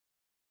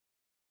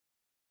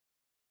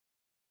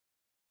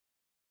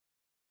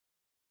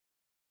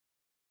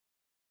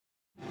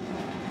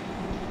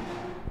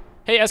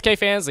Hey, SK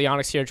fans,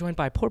 Leonix here, joined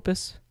by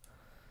Porpoise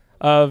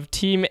of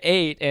Team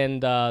 8,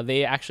 and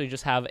they actually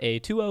just have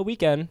a 2-0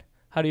 weekend.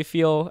 How do you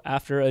feel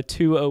after a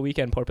 2-0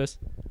 weekend, Porpoise?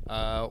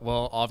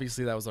 Well,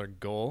 obviously that was our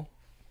goal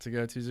to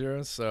go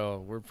 2-0,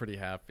 so we're pretty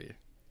happy.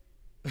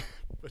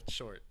 But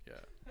short, yeah.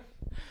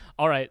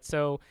 All right,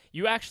 so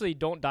you actually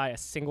don't die a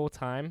single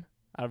time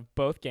out of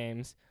both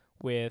games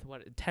with,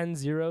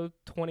 10-0,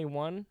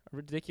 21, a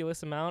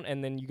ridiculous amount,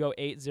 and then you go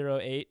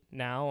 8-0-8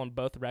 now on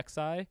both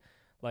Rek'Sai.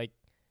 Like,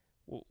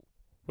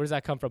 where does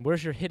that come from?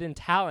 Where's your hidden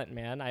talent,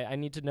 man? I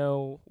need to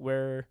know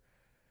what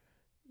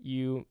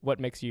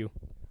makes you.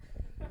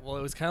 Well,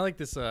 it was kind of like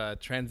this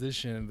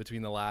transition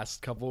between the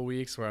last couple of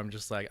weeks where I'm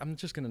just like, I'm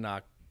just going to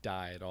not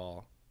die at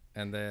all.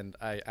 And then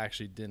I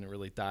actually didn't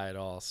really die at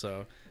all.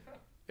 So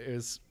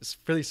it's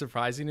pretty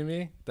surprising to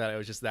me that it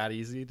was just that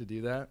easy to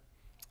do that.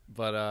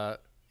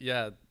 But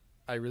yeah,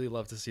 I really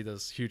love to see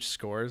those huge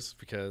scores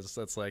because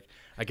that's like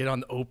I get on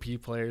the OP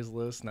players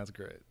list, and that's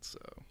great. So.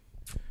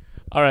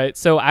 All right,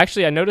 so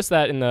actually I noticed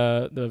that in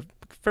the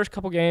first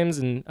couple games,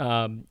 and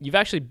you've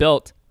actually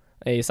built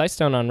a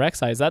Sightstone on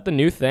Rek'Sai. Is that the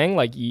new thing?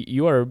 Like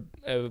you are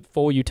a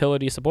full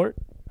utility support?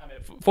 I mean,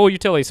 full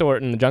utility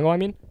support in the jungle, I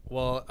mean?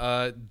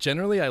 Well,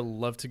 generally I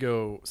love to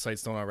go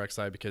Sightstone on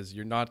Rek'Sai because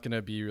you're not going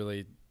to be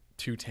really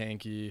too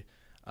tanky.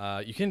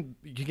 You can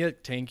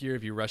get tankier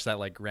if you rush that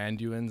like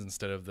Randuin's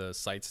instead of the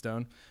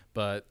Sightstone,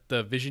 but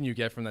the vision you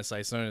get from that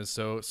Sightstone is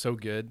so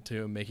good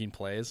to making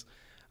plays.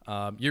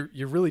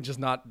 You're really just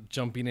not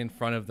jumping in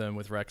front of them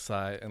with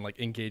Rek'Sai and like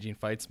engaging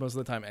fights most of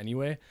the time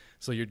anyway.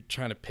 So you're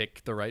trying to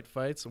pick the right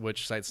fights,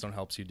 which Sightstone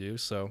helps you do.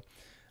 So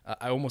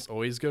I almost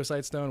always go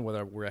Sightstone,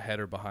 whether we're ahead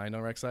or behind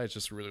on Rek'Sai. It's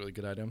just a really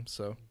good item.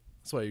 So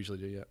that's what I usually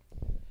do. Yeah.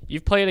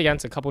 You've played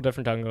against a couple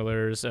different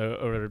junglers,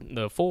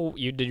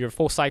 you did your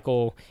full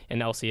cycle in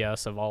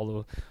LCS of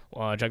all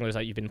the junglers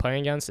that you've been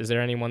playing against. Is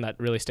there anyone that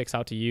really sticks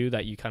out to you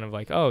that you kind of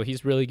like, oh,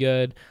 he's really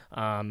good,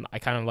 I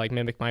kind of like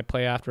mimic my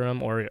play after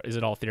him, or is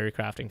it all theory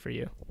crafting for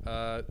you?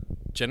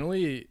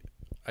 Generally,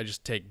 I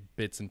just take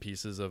bits and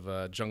pieces of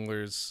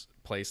junglers'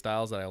 play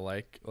styles that I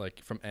like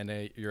from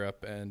NA,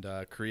 Europe, and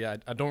Korea.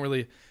 I don't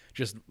really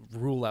just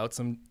rule out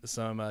some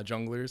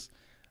junglers.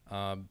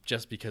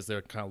 Just because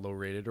they're kind of low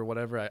rated or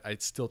whatever, I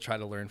still try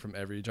to learn from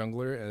every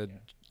jungler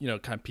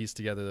and kind of piece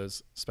together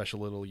those special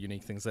little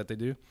unique things that they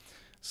do.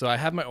 So I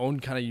have my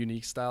own kind of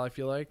unique style. I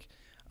feel like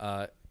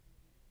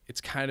it's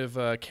kind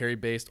of carry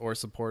based or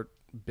support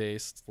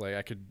based. Like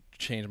I could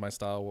change my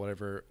style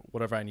whatever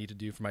I need to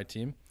do for my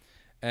team.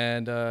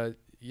 And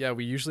yeah,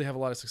 we usually have a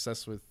lot of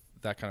success with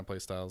that kind of play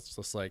styles. It's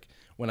just like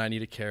when I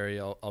need a carry,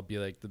 I'll be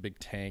like the big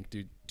tank,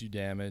 do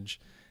damage.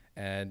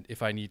 And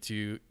if I need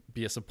to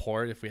be a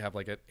support, if we have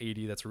like an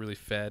 80 that's really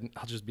fed,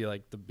 I'll just be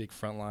like the big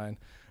front line,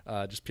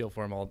 just peel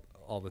for him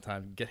all the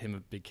time, get him a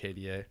big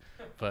KDA.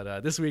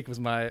 But this week was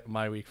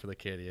my week for the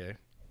KDA.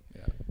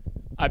 Yeah.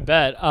 I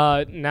bet.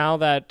 Now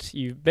that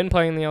you've been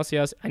playing the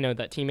LCS, I know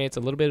that teammates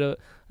a little bit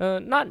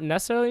of not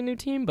necessarily a new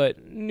team,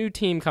 but new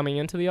team coming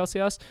into the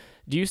LCS.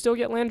 Do you still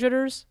get land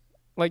jitters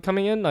like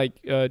coming in?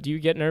 Like, do you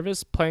get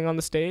nervous playing on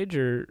the stage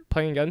or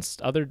playing against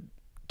other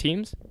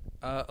teams?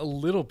 A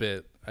little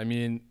bit. I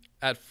mean,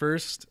 at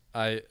first,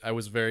 I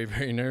was very,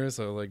 very nervous.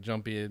 I was like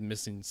jumping and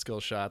missing skill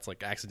shots,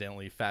 like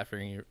accidentally fat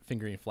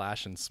fingering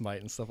flash and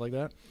smite and stuff like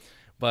that.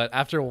 But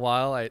after a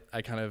while,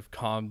 I kind of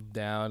calmed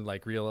down,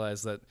 like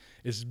realized that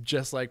it's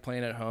just like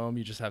playing at home.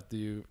 You just have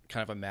to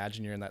kind of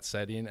imagine you're in that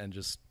setting and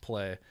just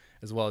play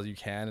as well as you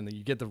can. And then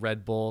you get the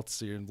Red Bull,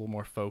 so you're a little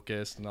more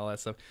focused and all that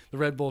stuff. The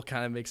Red Bull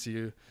kind of makes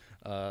you,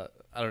 I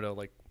don't know,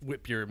 like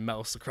whip your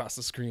mouse across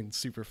the screen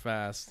super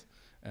fast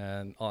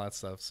and all that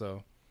stuff.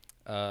 So,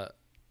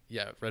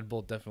 yeah, Red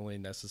Bull definitely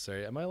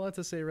necessary. Am I allowed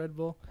to say Red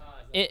Bull?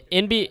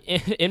 In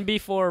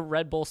before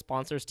Red Bull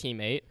sponsors Team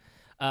 8.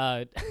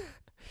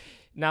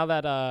 Now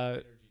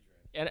that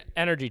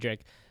energy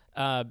drink.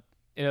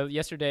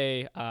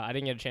 Yesterday I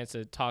didn't get a chance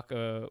to talk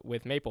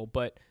with Maple,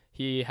 but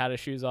he had his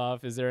shoes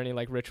off. Is there any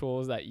like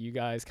rituals that you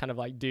guys kind of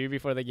like do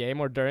before the game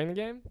or during the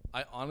game?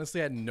 I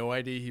honestly had no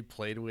idea he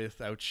played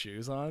without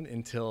shoes on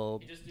until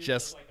He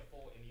just like a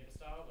full Indian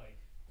style,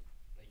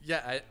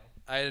 yeah.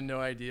 I had no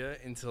idea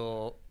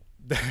until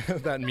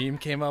that meme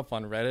came up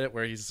on Reddit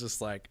where he's just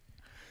like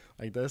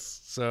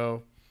this.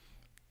 So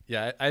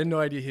yeah, I had no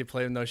idea he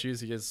played with no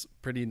shoes. He has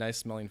pretty nice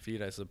smelling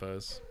feet, I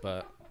suppose.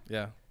 But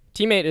yeah.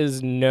 Teammate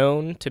is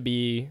known to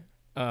be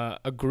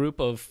a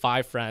group of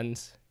 5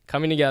 friends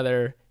coming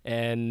together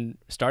and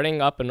starting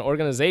up an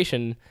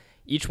organization.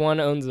 Each one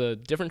owns a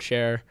different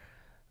share.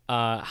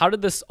 How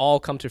did this all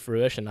come to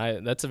fruition?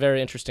 That's a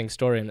very interesting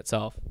story in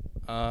itself.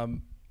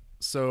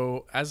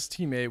 So as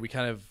Teammate, we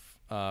kind of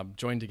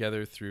joined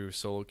together through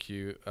solo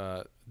queue.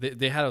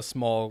 They had a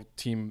small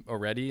team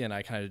already, and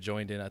I kind of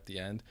joined in at the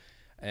end.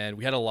 And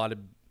we had a lot of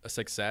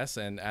success,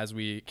 and as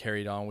we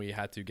carried on, we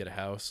had to get a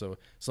house. So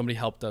somebody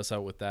helped us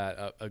out with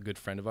that, a good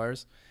friend of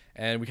ours.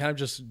 And we kind of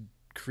just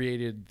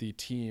created the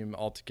team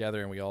all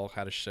together, and we all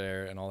had a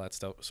share and all that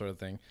stuff, sort of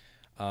thing.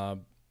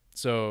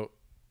 So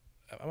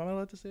am I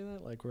allowed to say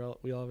that? Like we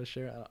all have a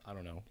share? I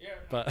don't know. Yeah,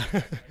 but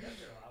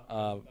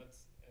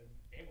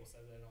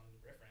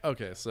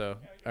Okay, so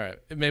all right,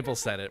 Maple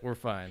said it. We're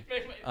fine.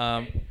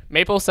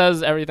 Maple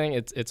says everything.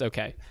 It's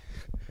okay.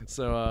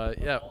 So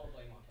yeah,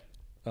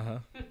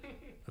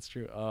 that's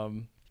true.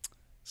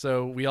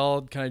 So we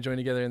all kind of joined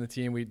together in the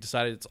team. We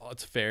decided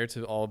it's fair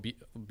to all be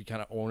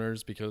kind of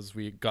owners because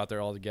we got there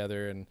all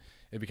together, and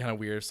it'd be kind of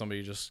weird if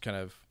somebody just kind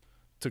of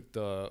took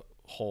the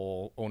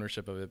whole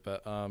ownership of it.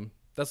 But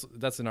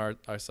that's in our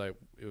site.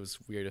 It was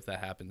weird if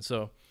that happened.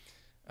 So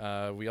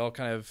we all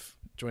kind of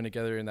joined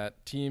together in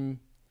that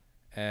team,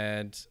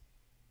 and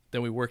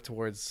then we worked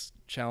towards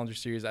Challenger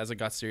Series. As it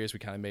got serious, we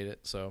kind of made it.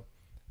 So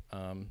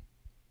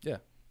yeah,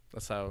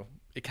 that's how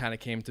it kind of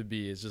came to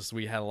be. It's just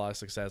we had a lot of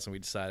success, and we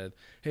decided,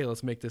 hey,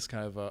 let's make this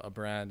kind of a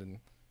brand, and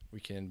we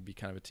can be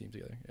kind of a team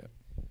together. Yeah.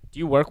 Do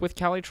you work with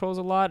Cali Trolls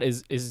a lot?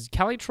 Is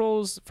Cali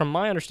Trolls, from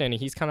my understanding,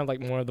 he's kind of like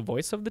more of the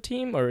voice of the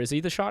team, or is he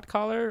the shot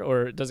caller,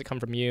 or does it come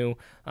from you,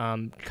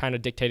 kind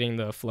of dictating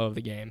the flow of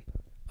the game?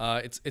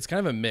 It's kind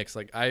of a mix.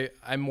 Like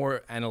I'm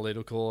more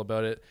analytical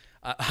about it.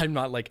 I'm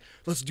not like,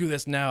 let's do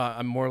this now.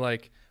 I'm more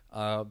like,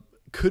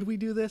 could we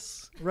do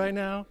this right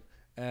now?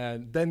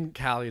 And then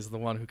Callie is the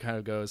one who kind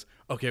of goes,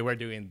 okay, we're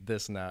doing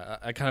this now.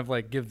 I kind of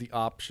like give the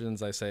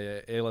options. I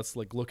say, hey, let's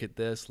like look at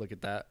this, look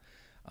at that.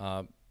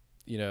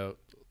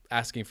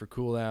 Asking for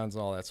cooldowns and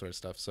all that sort of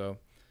stuff. So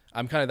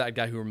I'm kind of that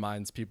guy who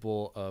reminds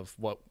people of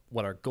what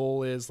our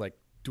goal is. Like,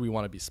 do we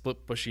want to be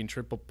split pushing,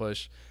 triple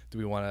push? Do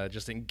we want to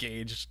just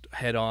engage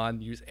head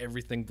on, use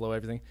everything, blow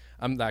everything?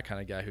 I'm that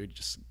kind of guy who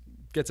just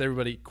gets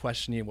everybody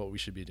questioning what we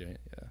should be doing.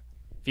 Yeah.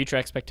 Future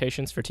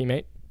expectations for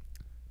Teammate?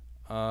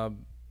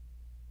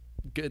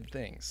 Good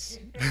things.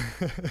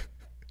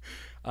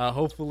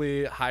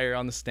 Hopefully higher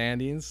on the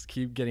standings,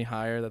 keep getting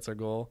higher. That's our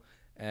goal.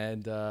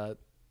 And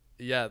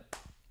yeah,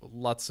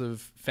 lots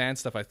of fan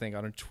stuff. I think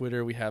on our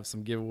Twitter we have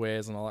some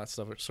giveaways and all that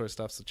sort of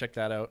stuff. So check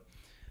that out.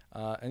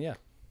 And yeah.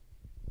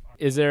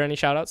 Is there any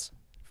shout outs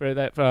for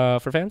that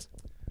for fans?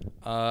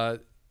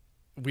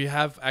 We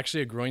have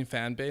actually a growing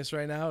fan base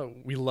right now.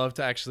 We love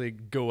to actually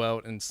go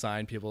out and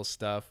sign people's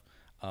stuff.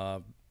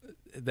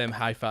 Them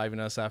high-fiving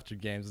us after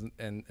games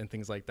and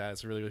things like that.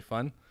 It's really, really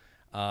fun.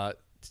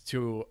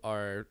 To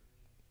our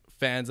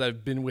fans that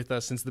have been with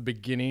us since the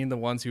beginning, the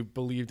ones who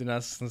believed in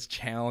us since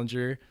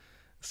Challenger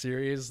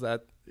Series,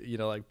 that,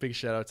 like big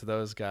shout out to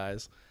those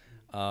guys.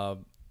 All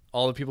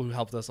the people who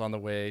helped us on the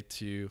way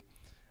to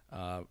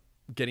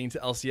getting to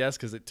LCS,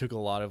 because it took a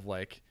lot of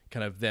like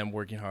kind of them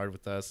working hard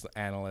with us, the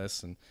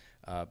analysts and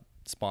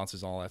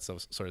sponsors and all that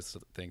sort of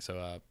thing.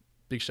 So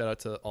big shout out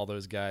to all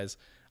those guys.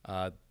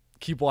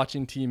 Keep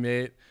watching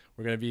Teammate.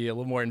 We're going to be a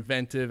little more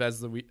inventive as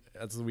the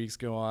weeks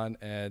go on,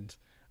 and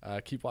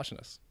keep watching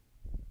us.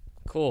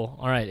 Cool.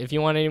 All right. If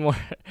you want any more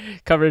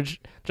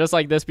coverage just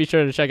like this, be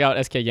sure to check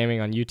out SK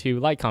Gaming on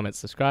YouTube. Like, comment,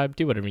 subscribe,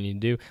 do whatever you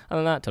need to do. Other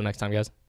than that, till next time, guys.